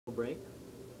Break.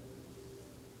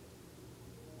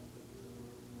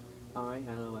 Alright,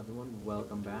 hello everyone,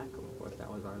 welcome back. Of course,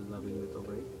 that was our lovely little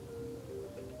break.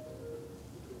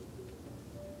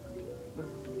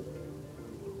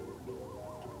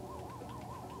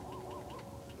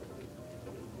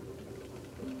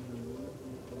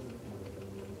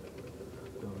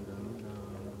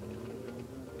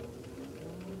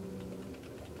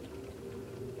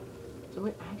 So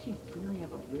we actually really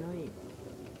have a really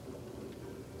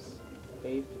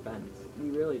safe defense.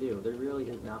 We really do. There really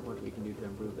is not much we can do to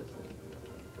improve this thing.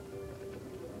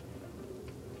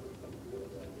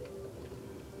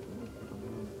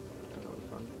 That was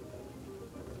fun.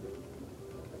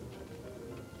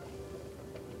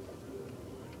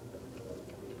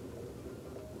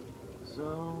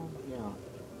 So, yeah.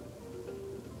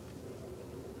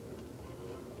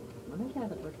 When I get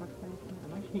the first box back,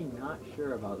 I'm actually not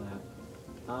sure about that.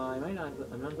 I might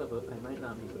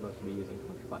not be supposed to be using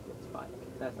push buckets, but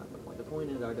that's not the point. The point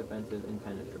is our defense is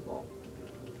impenetrable.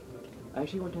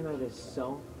 Actually, one time I had a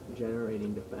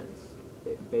self-generating defense.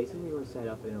 It basically was set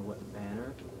up in a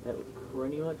manner that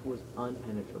pretty much was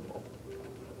unpenetrable.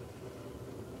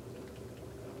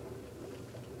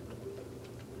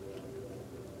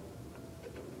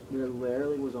 There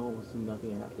literally was almost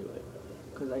nothing I have to do it.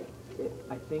 Because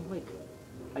I think like,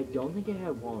 I don't think it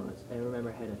had walnuts. I remember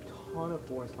it had a ton of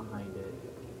force behind it.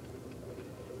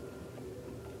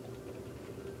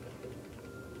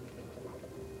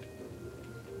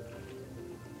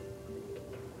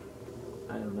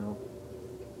 I don't know.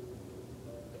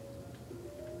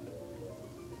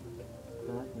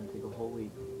 That's gonna take a whole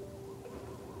week.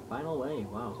 Final way.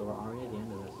 Wow, so we're already at the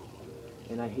end of this.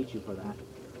 And I hate you for that.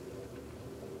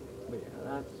 But yeah,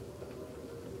 that's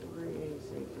pretty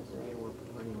safe to say we're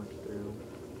pretty much through.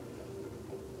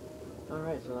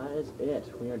 Alright, so that is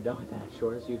it. We are done with that.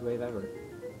 Shortest huge wave ever.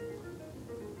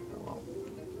 Oh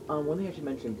well. One thing I should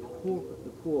mention, the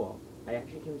pool. I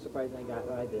actually came surprised I got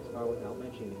this far without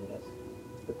mentioning this.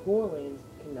 The pool lanes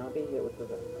cannot be hit with the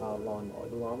lawnmower.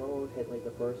 The lawnmower would hit like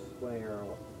the first square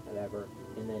or whatever,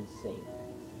 and then sink.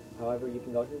 However, you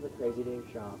can go to the Crazy Dave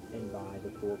shop and buy the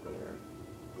pool cleaner.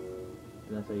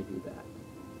 And that's how you do that.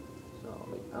 So,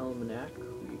 the almanac,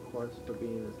 the course for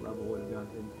beating this level would have gone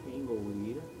to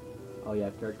Tangleweed. Oh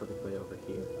yeah, Charge Bucket's way over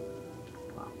here.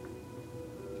 Wow.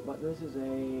 But this is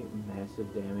a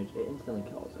massive damage. It instantly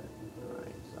kills it.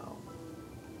 Alright, so.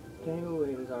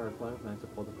 Tangleweed is our aquatic plants to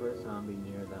pull the first zombie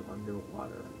near them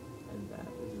underwater. And that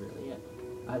is really it.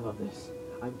 I love this.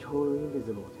 I'm totally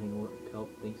invisible, Tangleweed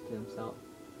thinks to himself.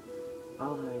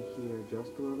 I'll hide here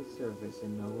just below the surface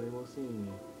and no one will see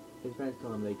me. His friends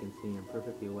tell him they can see him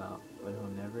perfectly well, but he'll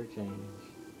never change.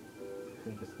 I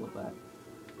just love that.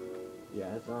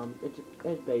 Yeah,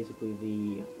 it's basically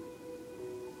the,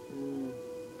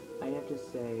 I have to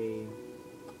say,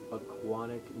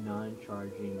 aquatic,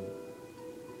 non-charging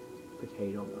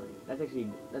potato mine.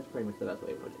 That's pretty much the best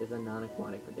way to put it. It's a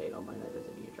non-aquatic potato mine that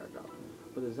doesn't need to charge up.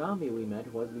 But the zombie we met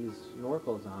was the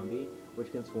snorkel zombie,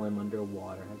 which can swim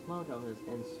underwater, has blowtorches,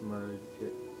 and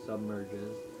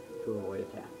submerges to avoid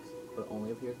attacks, but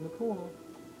only appears in the pool.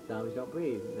 Zombies don't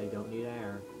breathe, they don't need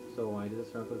air. So why does a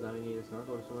snorkel zombie need a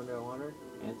snorkel to swim underwater?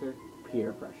 Answer,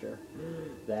 peer pressure.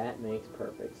 That makes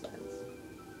perfect sense.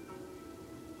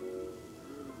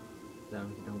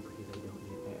 Zombies don't breathe, they don't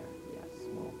need air. Yes,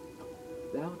 well,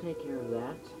 that'll take care of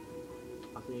that.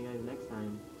 I'll see you guys next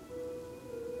time.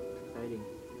 Exciting.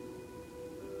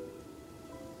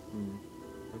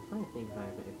 I'm trying to think if I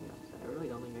have anything else to say. I really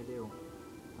don't think I do.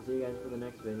 I'll see you guys for the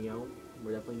next video.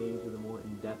 We're definitely getting to the more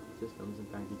in-depth systems. In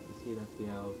fact, you can see that's the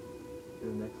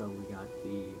in the next one we got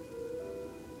the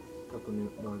couple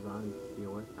more zombies to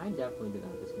deal with. I definitely did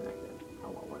not disconnect it. Oh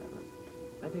well, whatever.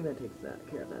 I think that takes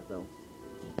care of that though.